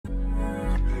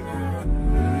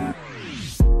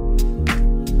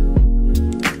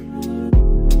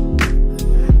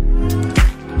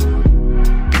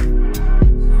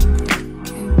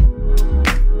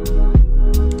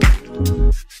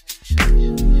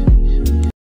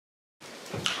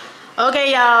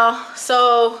Okay, y'all.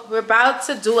 So we're about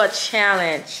to do a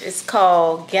challenge. It's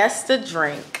called Guess the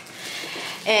Drink,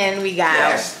 and we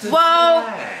got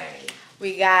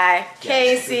we got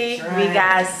Casey, we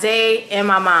got Zay, and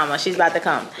my mama. She's about to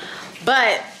come,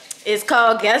 but it's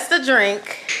called Guess the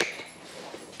Drink.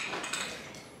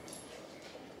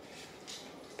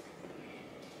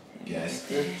 Guess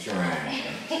the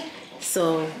drink.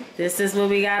 So this is what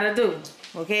we gotta do.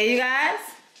 Okay, you guys.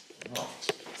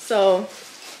 So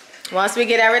once we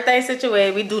get everything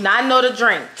situated, we do not know the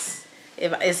drinks.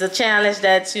 If it's a challenge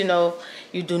that, you know,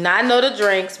 you do not know the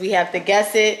drinks, we have to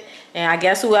guess it. And I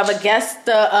guess whoever guessed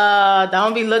the,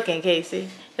 don't be looking, Casey,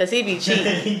 because he be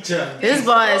cheating. This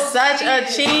boy is such a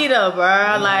cheater,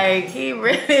 bro. Like, he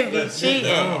really be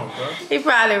cheating. He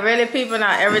probably really peeping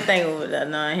out everything over there,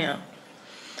 knowing him.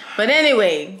 But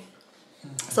anyway,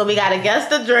 so we got to guess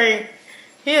the drink.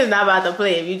 He is not about to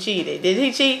play if you cheated. Did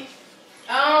he cheat?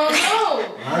 I don't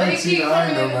know. I ain't cheating. I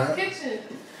ain't know, man. Kitchen.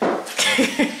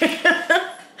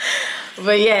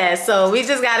 But yeah, so we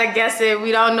just gotta guess it.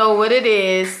 We don't know what it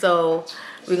is, so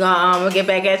we're gonna we'll get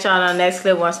back at y'all on the next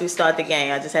clip once we start the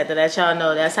game. I just had to let y'all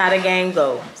know that's how the game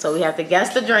go. So we have to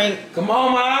guess the drink. Come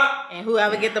on, Mom. And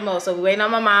whoever get the most. So we waiting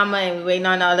on my mama and we waiting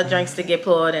on all the drinks to get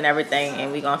poured and everything,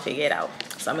 and we gonna figure it out.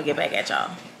 So I'm gonna get back at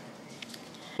y'all.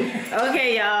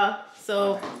 Okay, y'all.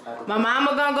 So my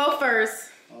mama gonna go first.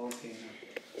 Okay.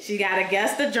 She gotta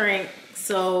guess the drink.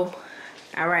 So,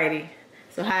 alrighty.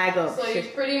 So how I go? So you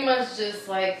pretty much just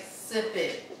like sip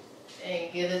it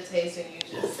and get a taste, and you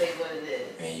just say what it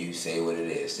is. And you say what it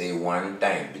is. Say one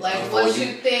thing. Like before what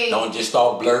you think. Don't just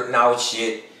start blurting out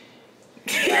shit.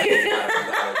 You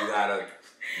gotta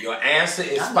your answer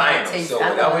is final. So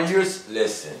whatever you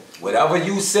listen, whatever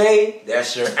you say,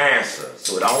 that's your answer.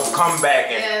 So don't come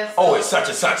back and oh, it's such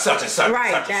and such, such and such,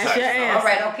 right, such and that's such. your answer. All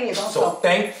right, okay. Don't So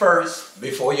think first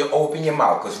before you open your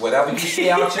mouth, because whatever you say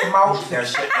out your mouth,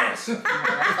 that's your answer. all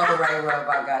right, well, if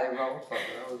I got it wrong.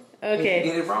 Okay. If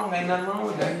you get it wrong, ain't nothing wrong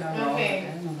with that. Okay.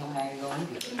 I don't know how you gonna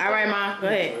do it. All right, Mom. Go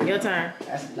ahead. Your turn.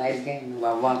 That's a nice game.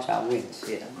 I want y'all win.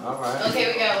 Shit. All right.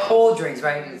 Okay, we got one. Cold drinks,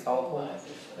 right? It's all cold.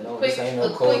 No, Quick, this ain't a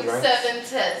no cold quick drink. 7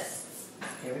 tests.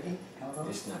 Everything? Alcohol?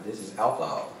 It's not. This is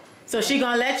alcohol. So she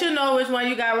gonna let you know which one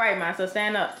you got right, Mom. So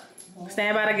stand up.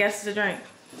 Stand by to guess the drink.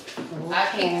 I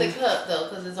keep the cup though,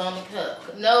 cause it's on the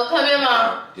cup. No, come in,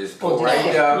 Mom. Just go right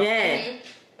there. Yeah.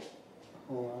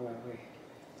 Oh, all right,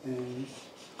 wait.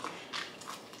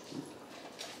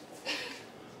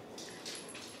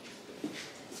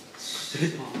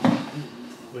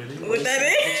 What that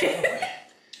is?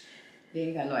 Yeah,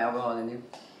 you got no alcohol in you.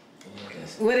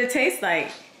 What it tastes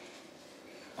like?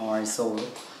 Orange soda.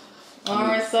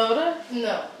 Orange soda?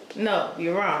 No. No,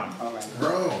 you're wrong. All right.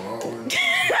 Orange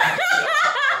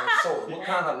soda. What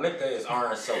kind of liquor is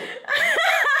orange soda?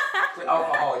 The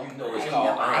alcohol, you know, it's called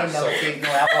I orange ain't never soda. taken no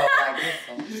alcohol like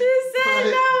this. She said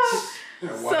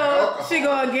no. So she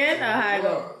go again or how I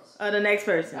go? Or the next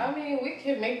person? I mean, we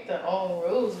can make the own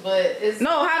rules, but it's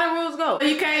No, how the rules go?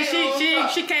 You can't.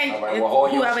 She can't. All right, well,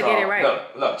 hold your Whoever get it straw.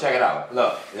 right. Look, check it out.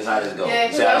 Look, this is how this goes.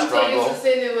 Yeah, See because how I'm the straw so used to goes?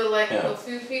 sitting there with like Yeah. a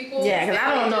few people. Yeah, 'cause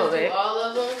I don't know that. that. All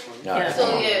of them. Yeah.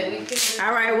 So yeah, we can. Just,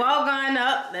 All right, wall going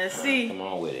up. Let's see. Come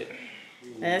on with it.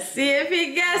 Let's see if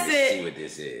he gets Let's see it. what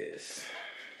this is.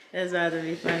 That's about to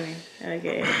be funny.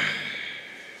 Okay.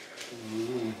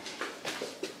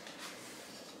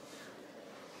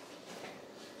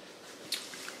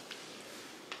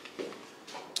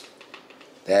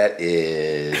 That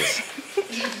is.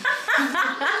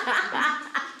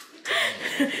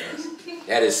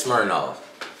 That is Smirnoff.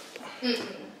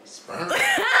 Smirnoff.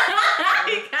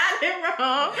 He got it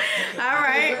wrong. All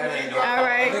right. All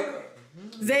right.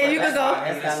 Zay, you can go.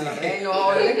 Ain't no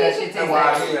old liquor. She tastes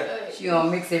like she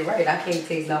don't mix it right. I can't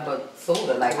taste nothing but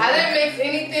soda. Like I didn't mix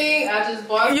anything. I just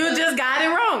bought. You just got it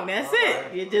wrong. That's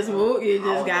it. You just moved. You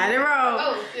just got it wrong.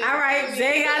 Oh, shit. All right.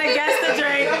 Zay gotta guess the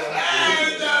drink.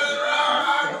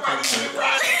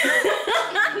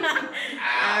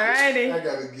 All righty. I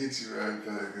gotta get you right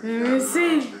there. Let me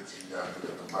see.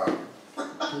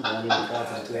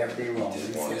 do everything wrong.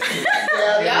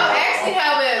 Y'all actually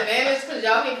have an advantage because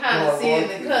y'all can kind of see in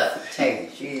the cup. Hey,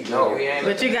 she No, we ain't.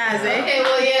 What you guys say? Okay,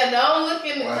 well yeah, don't look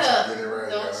in the Once cup. you get it right,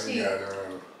 Don't you cheat. got it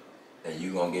right. And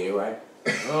you gonna get it right?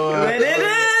 What it is,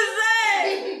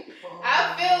 Zay?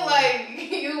 I feel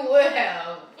like you would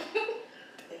have.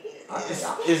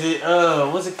 Is it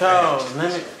what's it called?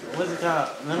 What's it called?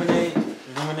 Lemonade.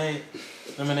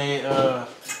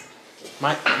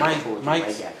 Mike.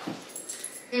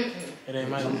 It ain't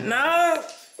Mike. No.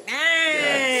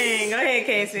 Dang. Go ahead,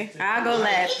 Casey. I'll go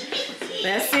last.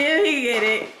 Let's see if he get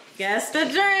it. Guess the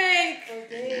drink.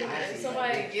 Okay, if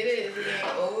somebody get it, is it game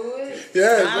over with?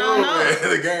 Yeah, it's I don't know.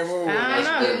 over. The game over. I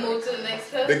don't know. We move to the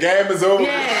next cup? The game is over.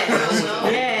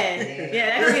 Yeah. Yeah,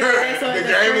 that could be like that. So The it's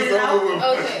game is out. over.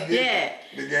 Okay. Yeah.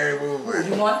 The game over.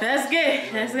 You want? That's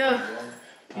good. Let's go.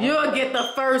 You'll get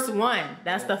the first one.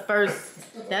 That's the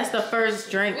first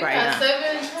drink We right got now.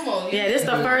 7. Come on. Yeah, this is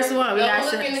the first one. We got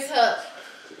Don't look in the 6. cup.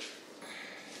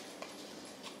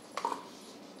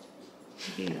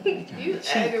 You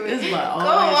aggravating. This is what Come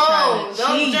always on. trying to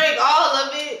Don't cheat. drink all of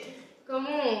it. Come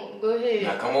on. Go Now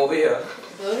ahead. come over here.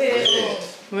 Go ahead.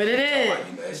 What it is?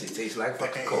 You know, that shit tastes like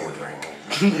fucking cold drink.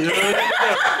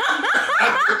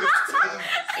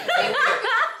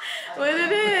 What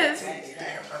it is?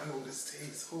 Damn, I know this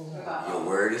tastes. Oh. Your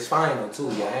word is final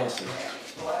too. Your answer.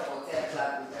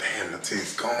 Damn, the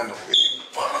taste gone.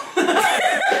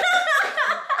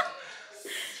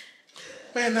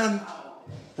 Man, I'm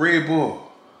Red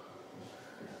Bull.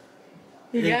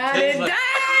 You got tastes it. like- Dang!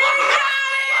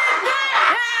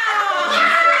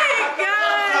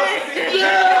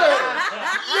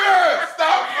 Yeah,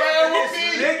 stop playing with me.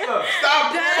 Liquor. Stop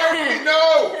playing with me.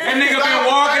 No. That nigga been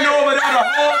walking over there the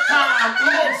whole time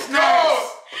eating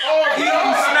snacks.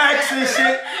 Eating snacks and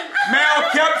shit. Mel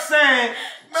kept saying,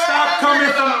 stop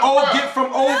coming get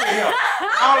from over here.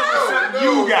 All of a sudden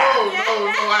you got it.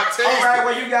 No, I tasted. All right,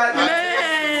 well you got it.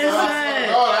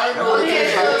 I know what it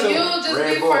Okay, tastes so like. you'll just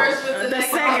Red be Bull. first with the The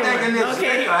next second one. Thinking this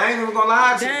Okay. liquor. I ain't even gonna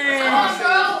lie to you. Dang.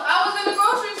 Girl, I was in the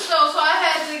grocery store, so I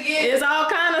had to get It's all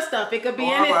kind of stuff. It could be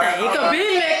All anything. right, It could be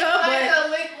liquor, like but a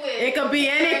liquid. it could be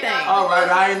anything. All right,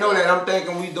 I ain't know that. I'm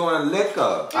thinking we doing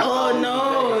liquor. Oh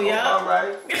no, All yup.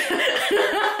 right.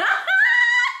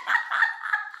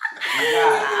 You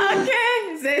got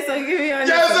Okay, say so. Give me your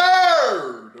Yes,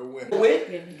 sir. The winner. it. With?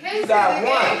 Casey, You got the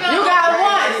one. game You over. got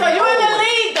one, so you in the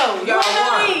lead though. You You got in the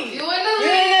one. lead. You in the You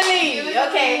lead. in the lead. You in the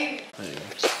Okay. lead.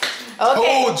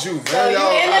 Okay. Told you, So man. you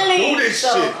Y'all, in the I do lead. this So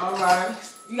shit. All right.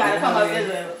 you gotta come up this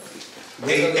way.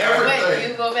 Ain't Wait,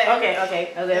 everything. you go back. Okay, okay,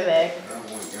 I'll get back.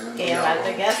 Okay, I'm about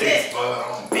to guess it.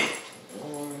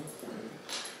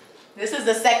 This is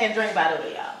the second drink, by the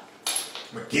way, y'all.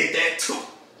 I'm gonna get that too.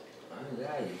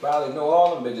 Yeah, you probably know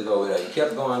all them bitches over there. You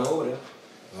kept going over there.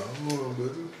 I don't know,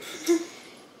 baby.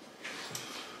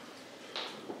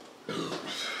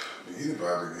 You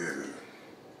about to get it.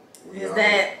 We Is all-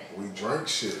 that we drink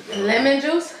shit, bro. lemon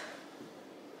juice?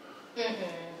 Like,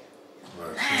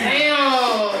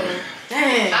 Damn.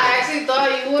 Dang. I actually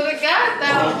thought you would have got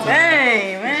that one.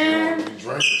 Dang, man. we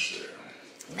drinking shit.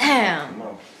 Damn.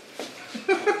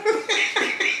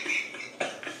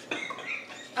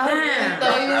 I really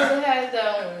thought you would have had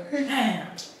that one. Damn.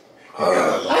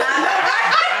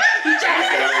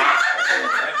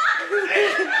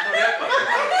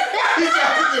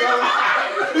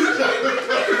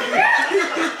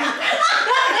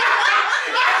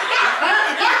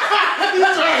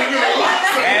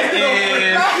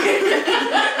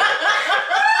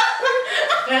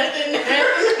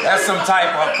 That's some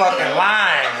type of fucking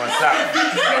lime or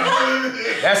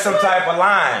something. That's some type of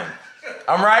lime.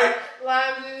 I'm right?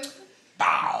 Lime juice.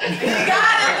 Bow. You got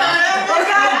it, though. You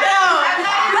got it, though.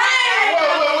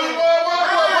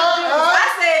 I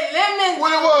said lemon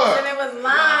What it juice, was? and it was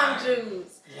lime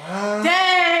juice.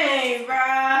 Dang,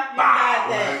 bruh. You got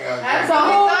that. I So really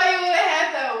who? thought you would have had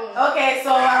that one. Okay, so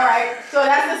all right. So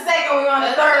that's the second. We on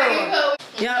the third You one. go.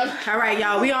 Yep. All right,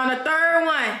 y'all. We on the third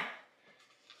one.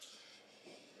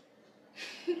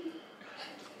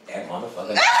 That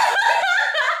motherfucker.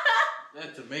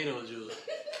 That tomato juice.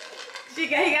 He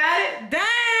got it?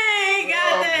 Dang, he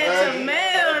got that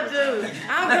tomato juice.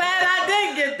 I'm glad I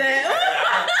didn't get that.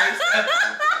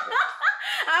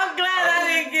 I'm glad I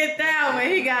didn't get that one.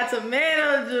 He got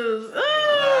tomato juice.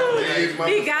 Ooh.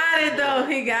 He got it though.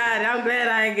 He got it. I'm glad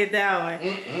I didn't get that one.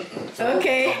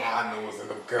 Okay. I know what's in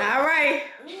the cup. All right.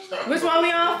 Which one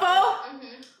we on for?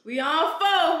 We on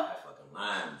for. Fucking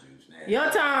lime juice, man. Your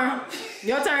turn.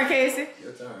 Your turn, Casey.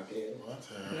 Your turn, kid. My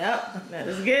turn. Yep.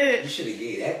 Let's get You it. should have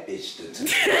gave that bitch the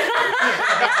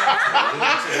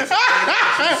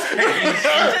Should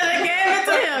have gave it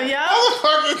to him, yo.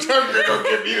 Fucking turkey gonna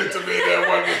give me the tomato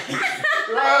one.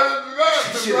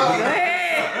 Shit, Go you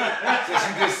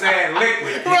ahead. just saying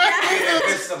liquid.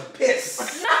 It's some piss.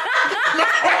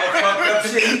 Fucked up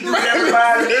shit. He do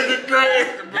everybody.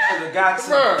 They got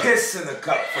some piss in the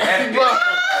cup for that bitch.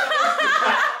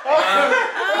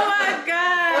 Oh my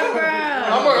God, bro.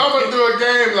 I'm gonna do a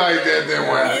game like that then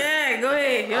one. Yeah, go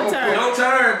ahead. Your turn. Don't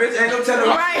turn, bitch. Ain't no telling.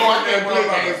 Right. Oh, I can't play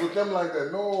games with them like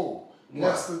that. No,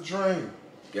 that's the drink.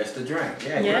 Guess the drink.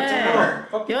 Yeah, Yeah.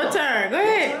 Your turn. Go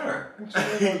ahead.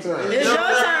 It's your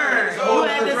turn. Who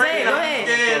had to say it? Go ahead.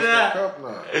 It's another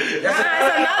one.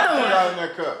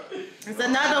 It's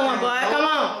another one, boy. Come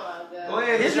on. Go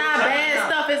ahead. It's not bad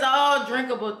stuff. It's all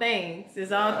drinkable things.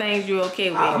 It's all things you're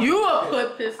okay with. You will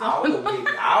put piss I on. would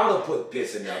have put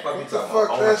piss in there. What the Fuck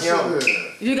that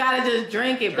shit. You gotta just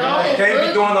drink it, bro. You can't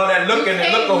be doing all that looking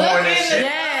and look horn and shit.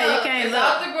 Yeah, you can't It's look.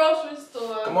 out the grocery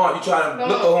store. Come on, you trying to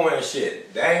look horn and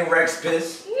shit. That ain't Rex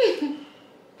piss.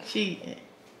 Cheating.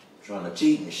 Trying to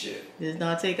cheat and shit. Just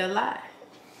don't take a lie.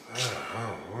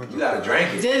 You gotta drink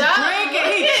it. Just drink it.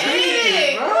 He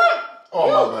cheating, bro.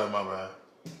 Oh, my bad.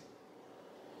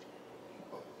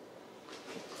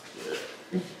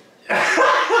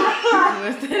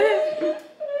 What's that?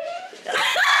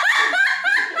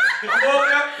 Don't go over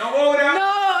there. Don't go over there. No,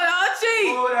 don't cheat.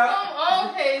 Go over there. Come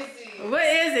on, Casey. What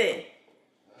is it?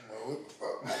 What the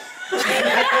fuck?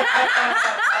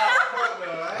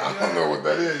 I don't know what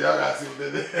that is. Y'all gotta see what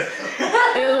that is.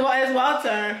 It's Walt's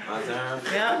turn. My turn.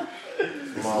 Yep.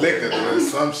 Liquor or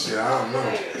some shit. I don't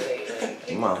know.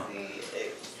 Come on.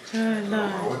 Oh, no.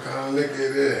 What kind of liquor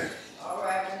it is?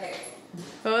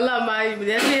 Hold up, Maya.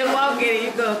 That's it. Walk in.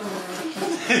 You go.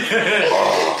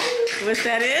 What's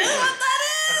that is? What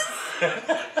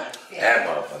that That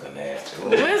motherfucker nasty. is?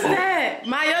 What's that?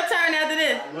 Maya, your turn after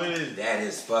this. What is it? That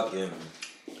is fucking.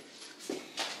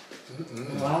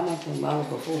 Well, I'm not from Mama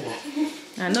before.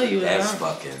 I know you was That's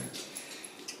wrong. fucking.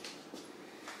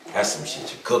 That's some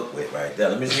shit you cook with right there.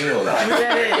 Let me see what What's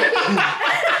that is?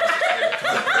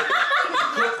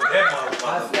 that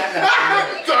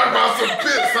motherfucker. Talking about some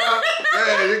piss, huh?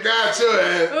 Hey, you got your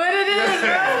ass. What it is,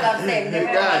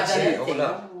 bro? Hold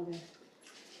up.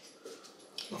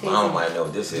 My mom might know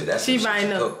what this is. That's She some might shit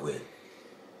you know. cook with.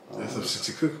 That's some shit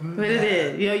you cook with? What it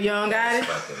is? You don't got it?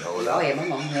 Fucking hold Oh up. yeah, my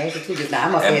mom had it too just now. I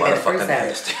must That have had that the motherfucker first time.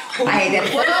 nasty. I had that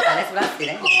the first time. That's what I said.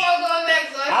 Who wanna go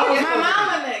next? I was My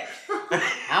mama next.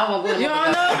 I don't want to go to You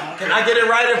don't know? Can I get it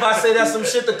right if I say that's some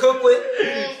shit to cook with?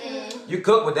 You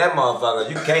cook with that motherfucker.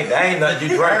 You can't. That ain't nothing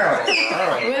you drink. What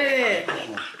it is?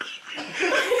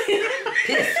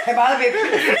 piss. Hey, by the way,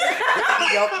 piss.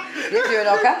 You're doing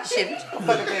all kinds of shit. What you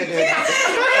fucking doing?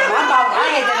 My mom, I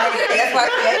hate that nigga. That's why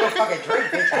I ain't no fucking drink,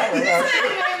 bitch. I don't know.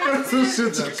 That's some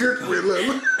shit you cook with, look.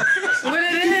 What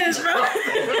it is, bro?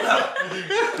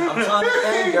 I'm trying to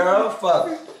think, girl. Fuck.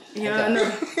 You don't know.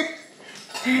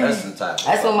 That's some type of.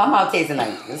 That's what my mom tastes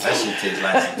like. That shit tastes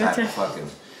like some type of fucking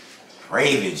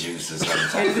gravy juice or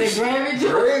something. Is it gravy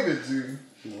juice? Gravy juice.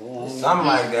 Something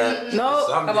like that. No.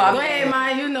 Something Come on. like Go that. ahead,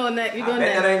 man. You know that. You I doing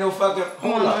bet that that. ain't no fucking.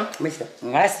 Hold up.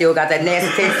 I still got that nasty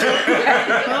taste too.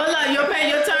 Hold up. Your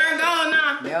turn gone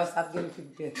now. Now stop giving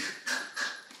people piss.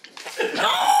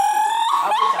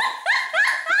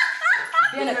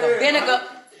 Vinegar.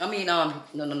 I mean, no.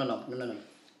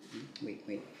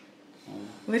 Wait.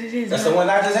 What it is? That's the one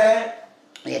I just had?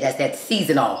 Yeah, that's that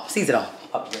seasonal.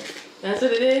 That's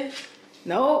what it is?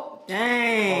 Nope.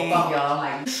 Dang. Y'all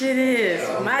like. Shit is.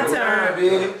 My turn.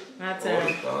 Baby. My turn. What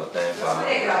the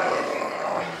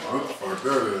fuck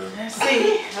that is? Let's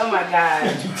see. Oh my God.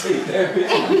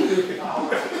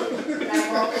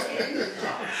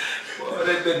 Boy,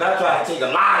 they did not try to take a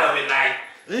lot of it, like.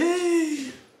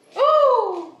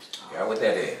 Ooh. Yeah, what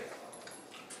that is?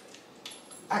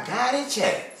 I got it,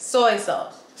 Chad. Soy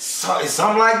sauce. So, it's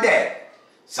something like that.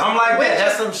 Something like that.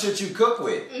 That's some shit you cook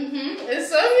with. It's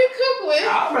something you cook with.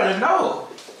 I already know.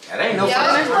 That ain't no Y'all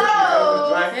fucking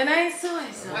know. drink. It ain't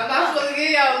soy sauce. I'm not supposed to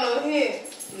give y'all no hint.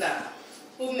 Nah.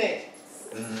 Who next?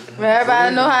 Well,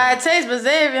 everybody know how it tastes, but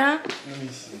Xavier, huh? Let me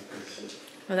see this shit.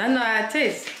 But I know how it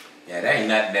tastes. Yeah, that ain't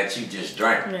nothing that you just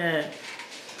drank. Yeah.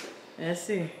 Let's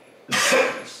see.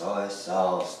 Soy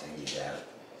sauce, then you got it.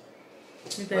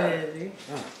 What that is, Z?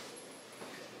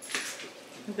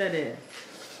 What that is?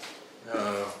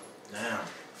 Now.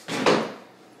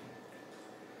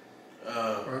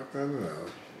 Fuck that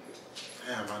is.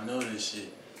 Damn, I know this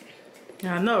shit.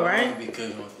 I know, I right? be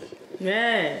cooking with this.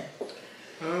 Yeah.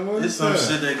 What This is some that?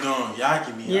 shit that going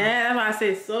yaki me. Yeah, that's why I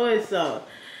say soy sauce.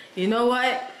 You know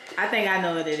what? I think I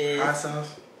know what it is. Hot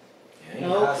sauce. Yeah, ain't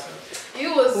Nope. hot sauce.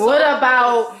 You was so What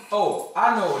about Oh,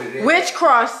 I know what it is. which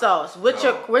cross sauce? Which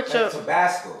No, that's your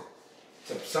Tabasco.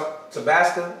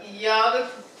 Tabasco? y'all the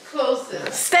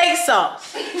closest. steak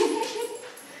sauce?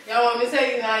 Y'all want me to tell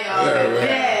you now, y'all? Yeah, right.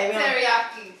 Yeah.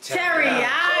 Teriyaki. Teriyaki.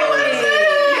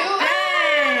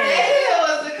 Dang. That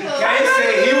was the closest. Can't say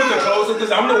he was the closest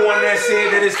because I'm the one that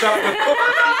said that it's something to cook.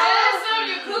 That's something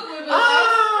you cook with. But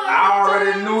I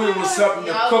already knew it was something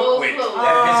to Y'all cook both with. close.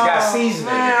 That bitch got seasoning.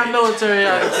 Man, I know what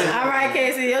teriyaki is. All right,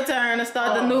 Casey, your turn to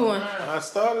start the new one. I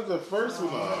started the first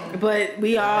one off. But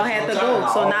we all had to go,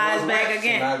 so now it's back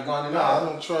again. No, I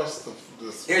don't trust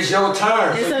this. It's your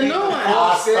turn. It's a new one.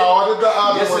 I started the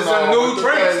other This one is a off new with the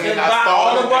drink. thing, And I by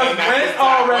all started of us and I drank just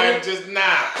got already. one just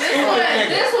now.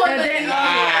 This one, And the then-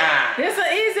 easy. This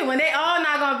an easy one. They all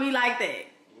not gonna be like that.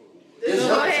 It's Go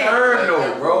your ahead. turn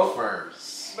though, bro.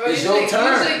 First. Bro, It's you your should-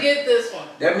 turn. You should get this one.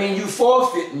 That means you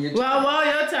forfeiting your Well,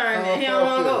 your turn. Then he don't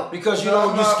wanna go. because you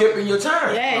know you skipping your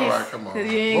turn. Yeah. All right, come on. 'Cause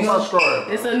you ain't What's my gonna- story,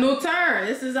 bro? It's a new turn.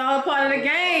 This is all part of the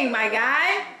game, my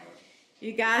guy.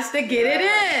 You guys to get it You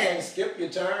in. can't skip your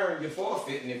turn. You're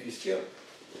forfeiting if you skip.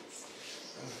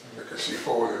 Because she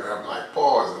folded it, I'm like,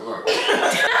 pause and look.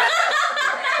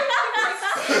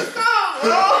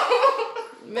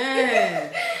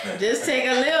 Man, just take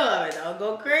a little of it. Don't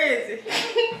go crazy.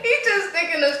 He just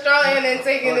sticking the straw in and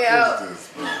taking it out. What is this,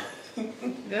 bro?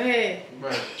 Go ahead.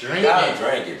 Drink Gotta it.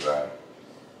 drink it, bro.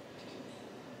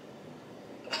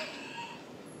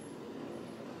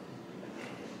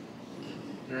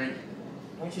 Drink.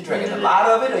 What you drinking? A lot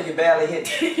of it, or you barely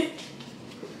hit?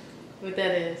 What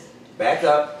that is? Back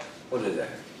up. What is that?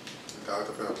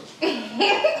 Dr. Pepper.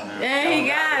 Yeah, he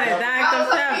got it. I Dr. was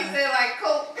like, he Pepper. said like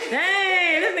Coke.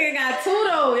 Dang, this nigga got two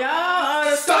though, y'all. Oh,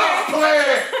 the Stop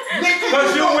playing! Nigga,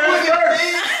 Cause you went put it first.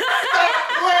 in. Stop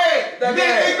playing! That Nigga,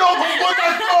 bad. you know from when I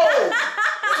go!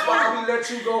 That's why we let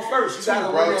you go first. You gotta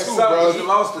bro, win that two, something. bro. You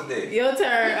lost today. Your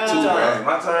turn.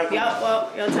 My turn. Yup,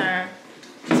 well, your turn.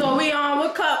 So we on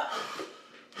what cup?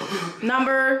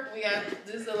 Number We got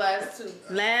this is the last two.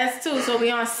 last two. So we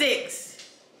on 6.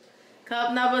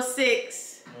 Cup number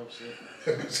 6. Oh shit.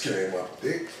 This came up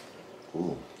thick.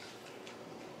 Ooh.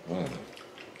 Mm.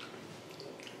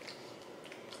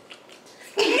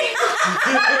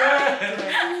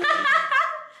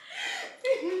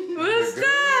 What's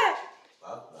that?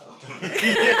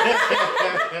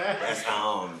 That's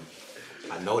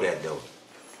I know that though.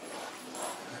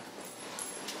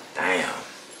 Damn.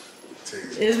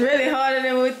 Taste. It's really harder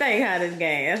than we think how this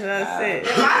game. That's what I said. If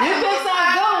I You had can more start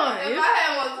time- going. If You- I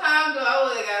had more time, though, I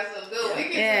would have got some good. We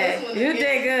can do Yeah, this one you again.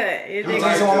 did good. You Let me did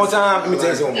taste good. it one more time. Let me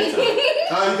taste it one more time.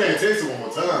 Oh, you can't taste it one more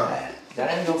time.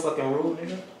 That ain't no fucking rule,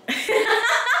 nigga.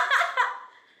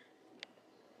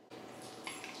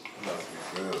 Must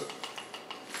be good.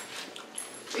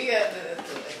 We gotta do this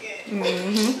one again.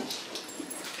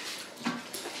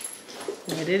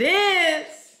 What it is.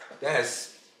 That's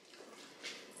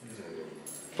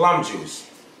plum juice.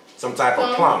 Some type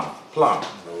of plum. Plum.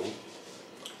 No.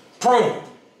 Prune.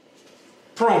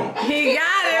 Prune. He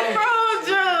got it. Prune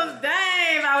juice.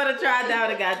 Dang, if I would have tried that, I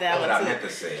would have got That's that what I one meant too.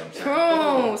 to say. I'm sorry.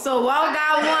 Prune. So Walt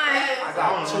got one. I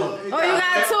got two. Oh, you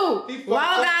got two.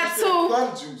 Walt got two. Plum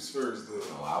juice first, though.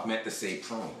 Oh, I meant to say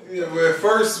prune. Yeah, well, at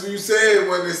first you said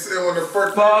when the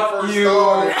first Fuck thing you.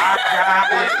 started. I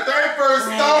got When it. the thing first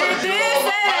started, It you did know,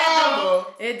 say that though.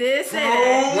 It did say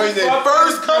that. when they Fuck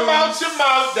first you. come out your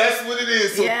mouth, that's what it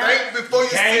is. So Yeah. think before you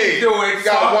say Can't it. do it. You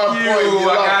got Fuck 1 you. point. You I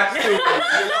lost. got two.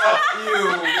 Fuck you.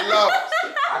 You lost.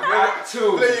 I got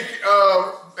two. Then you,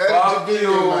 Fuck edit your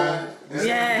video, you. man. This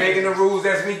Yeah. is making the rules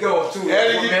as we go, too.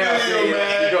 Edit From your now, video, say it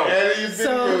as we man. go. Edit your video.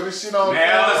 So- This shit on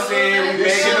Now, camera. see, we This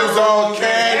making shit the is on rules.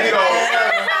 candy.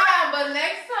 But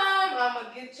next time, I'm gonna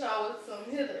get y'all with some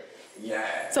hitters.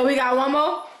 Yeah. So we got one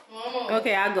more? Mama.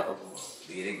 Okay, I'll go.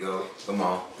 Beat it go. Come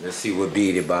on. Let's see what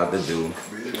Beat it about to do.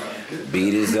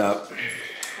 Beat is up.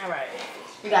 All right.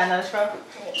 You got another straw?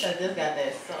 Cause this got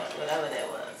that sauce, whatever that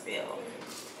was. Still.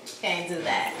 Can't do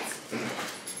that.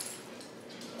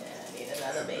 Yeah, I need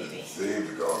another baby. Save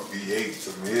it on V8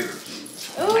 some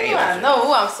hitters. Ooh, I know.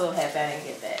 Ooh, I'm so happy I didn't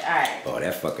get that. All right. Oh,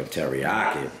 that fucking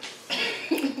teriyaki.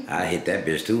 I hit that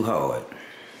bitch too hard.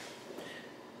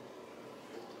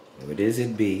 What is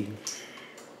it, B?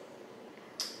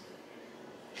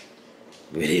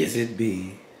 What is it,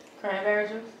 B? Cranberry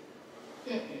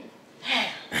juice?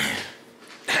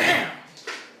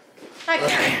 I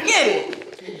can't get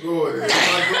it. Keep going.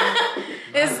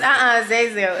 It's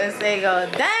Zazel. It's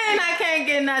Zago. Dang, I can't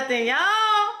get nothing, y'all.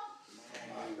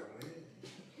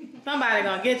 Somebody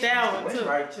gonna get that one too.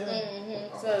 Right too.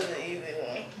 So it's an easy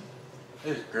one.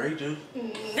 It's great juice.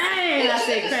 Dang, I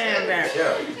said cranberry.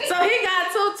 Yeah. So he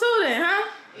got two then, huh?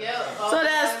 Yep. So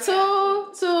that's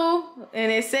 2,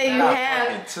 and they say you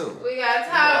have. Two. We got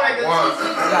tiebreaker. One. Two, two,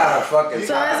 I got a fucking.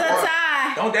 So it's a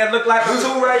tie. Don't that look like a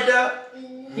two right there?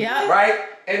 Yep. Right?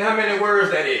 And how many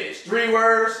words that is? 3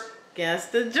 words? Guess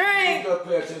the You drink. go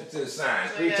pay attention to the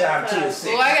signs. 3 Yeah, times 2 is Oh,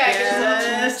 6. I gotta get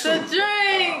Guess the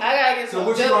drink. I gotta get So some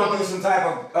what you good gonna do? ones. Some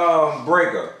type of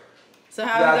breaker? So You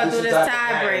how we gotta gonna do some this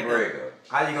type of tiebreaker?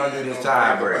 How you gonna do this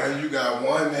tiebreaker? Man, you got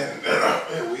one and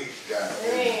we got.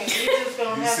 Dang, we just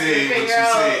gonna You have to said what figure you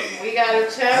out. said. We got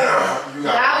a challenge.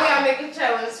 Now we gotta make a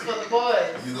challenge for the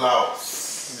boys. You lost.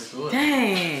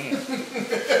 Dang.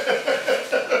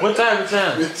 What type of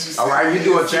challenge? All right, you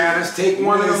do a challenge. Take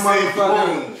one of them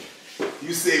motherfuckers.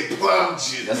 You say plum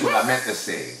juice. That's what I meant to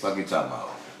say. Fuck you talking about.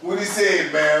 What he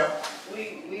say, man?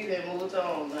 We done moved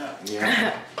on now.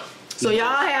 Yeah. So y'all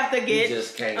have to get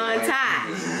just can't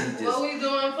untied. What we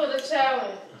doing for the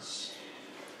challenge?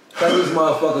 Tell these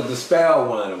motherfuckers to spell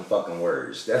one of them fucking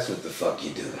words. That's what the fuck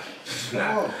you do.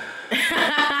 Nah.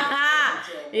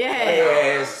 Yeah.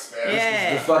 Yes. The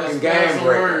Yeah. fucking game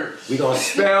breaker. We gonna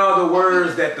spell the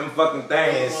words that them fucking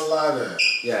things.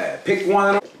 Yeah. Pick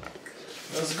one of them.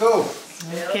 Let's go.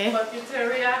 Okay. Fucking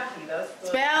teriyaki. That's the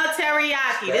Spell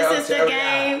teriyaki. Spell This is the teriyaki.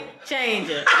 game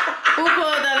changer. Who pulled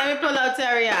up? Let me pull up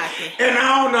teriyaki. And I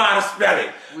don't know how to spell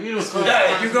it. We was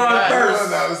Yeah, you going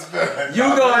first. You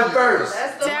going first.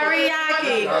 That's the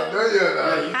Teriyaki. I know you're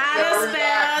not. How to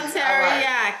spell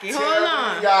teriyaki? Hold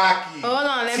on. Teriyaki. Hold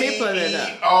on. Let me pull it up.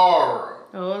 T-E-R.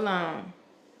 Hold on.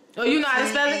 Oh, you know how to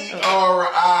spell it? Oh.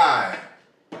 T-E-R-I.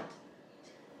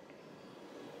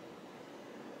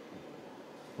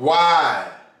 Y.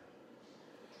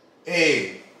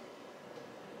 A.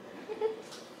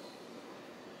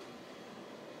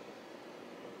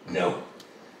 No.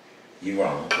 You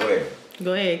wrong. Go ahead.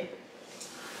 Go ahead.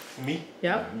 Me?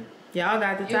 Yep. Y'all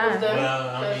got the You was time. done? Well,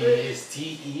 I That's mean, it? it's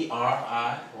T-E-R-I-Y-A-K-I.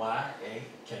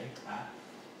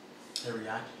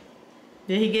 Teriyaki.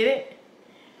 Did he get it?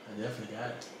 I definitely got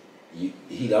it.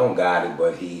 He don't got it,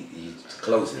 but he's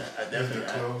closest. I definitely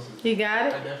got it. He got I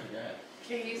it? definitely got it.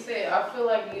 Can you say? I feel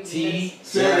like you T.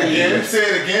 Say it again. Say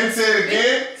it again. Say it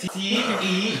again.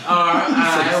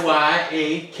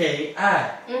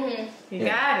 T-E-R-I-Y-A-K-I. He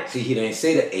got it. See, he didn't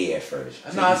say the A at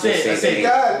first. No, I said You A.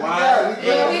 got it. You got it. You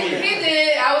Yeah, got he it.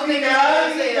 did. I was thinking got I it,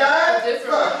 would say you got a it.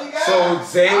 different Fuck, one. you got So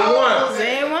Zay won.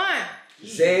 Zay won.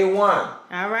 Zay won.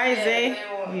 All right, Yeah, Zay. Zay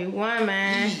won. You won,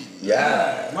 man.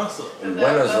 Yeah. Muscle. Winners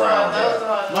That was round.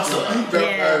 hard. Muscle.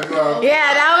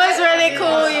 Yeah, that was really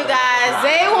cool, you guys.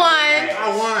 Zay won. I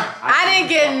won. I didn't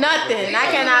get nothing. I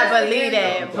cannot believe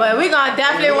that. But we're going to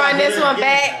definitely run this one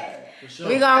back.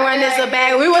 We're going to run this one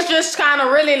back. We was just kind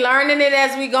of really learning it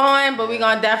as we going, but we're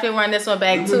going to definally run this one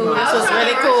back too. This was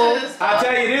really cool. I'll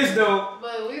tell you this though.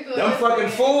 But we doing Them this fucking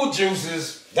again. food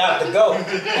juices got to go.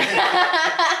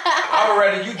 I'm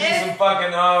ready. You get some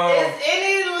fucking Is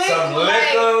any some liquid?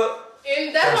 liquor.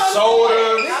 And that's some what I'm sodas.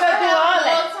 saying. We could do all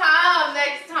that. Time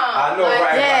next time. I know,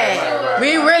 right, Yeah.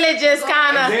 We really just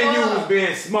kind And of, then you was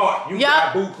being smart. You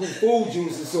got buku food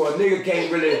juices, so a nigga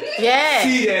can't really yeah.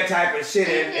 see that type of shit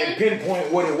and pinpoint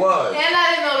what it was. And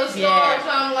I didn't know the store, Yeah. so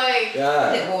I'm like,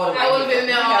 Yeah. I would have been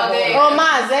there all day. Oh,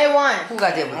 my, Zay won. Who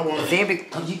got that one? Zay,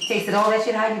 you tasted all that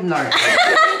shit? How you learn?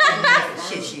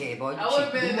 Shit she ate, boy. I would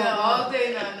have been there all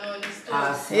day not knowing the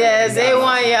store. Yeah, Zay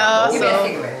won, y'all. Give me a So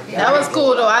cigarette. that was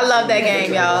cool, though. I love that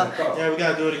game, y'all. Yeah, we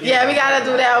gotta do it again. Yeah, we got to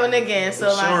do that one again. So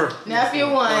my Sure. nephew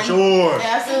won. Sure.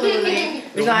 Absolutely.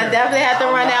 We're going to definitely have to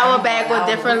run that one back with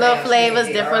different little flavors,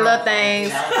 different little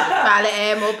things. Probably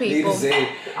add more people. Neither say,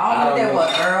 I don't know what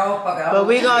that was, Earl. Fuck it. But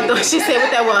we going to do, she said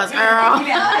what that was, Earl.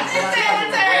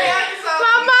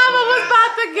 My mama was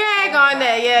about to gag on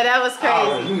that. Yeah, that was I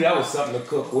crazy. knew that was something to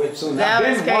cook with too. That I've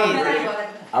was been crazy. wondering.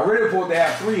 I really supposed to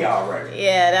have 3 already.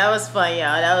 Yeah, that was fun,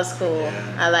 y'all. That was cool.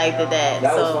 I liked it that.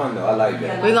 That was So fun though. I like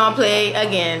that. we're going to play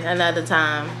again another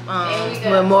time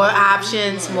with more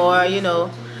options, more, you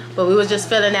know. But we was just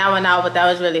filling that one out, but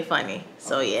that was really funny.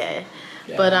 So, yeah.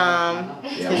 But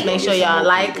just make sure y'all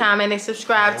like, comment, and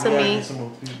subscribe to me.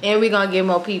 And we're going to get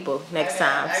more people next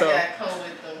time. I So. got to come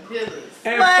with them pillars.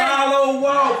 And What? follow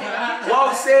Walt.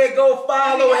 Walt said go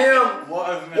follow him.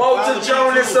 Walter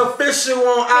Jonas official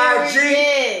on IG.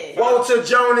 Period. Walter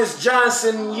Jonas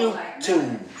Johnson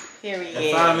YouTube.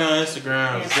 Period. Follow me on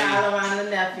Instagram. And follow around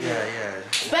the nephew. Yeah.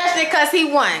 Especially because he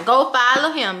won. Go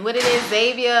follow him. What it is,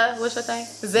 Xavier. What's your thing?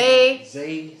 Zay.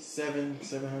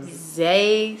 Zay700.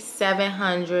 Zay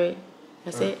 700.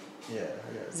 That's it? Yeah, I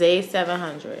got it. Zay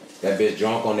 700. That bitch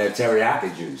drunk on that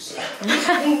teriyaki juice.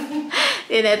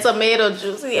 And that tomato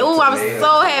juice. Ooh, I'm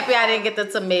so happy I didn't get the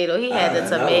tomato. He had the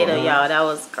tomato, y'all. That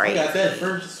was I great. got that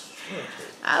first.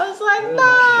 I was like,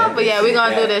 no. But yeah, we're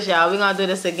gonna do this, y'all. We're gonna do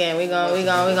this again. We're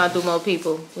gonna do more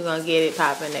people. We're gonna get it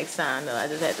popping next time though. I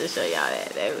just had to show y'all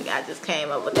that. I just came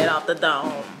up with that off the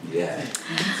dome. Yeah.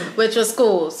 Which was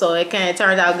cool. So it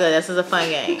turned out good. This is a fun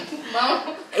game.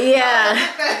 Mom, Yeah.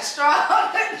 that straw,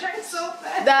 that drink so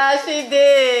fast. Nah, she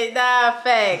did. Nah,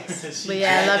 facts. But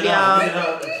yeah, I love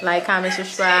y'all. Like, comment,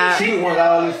 subscribe. She want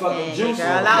all this fucking juice. Girl,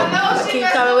 on out. her. Keep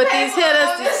coming with these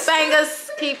hitters, these bangers.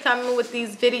 Keep coming with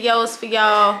these videos for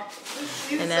y'all.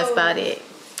 And that's about it.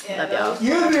 Love y'all.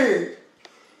 You did.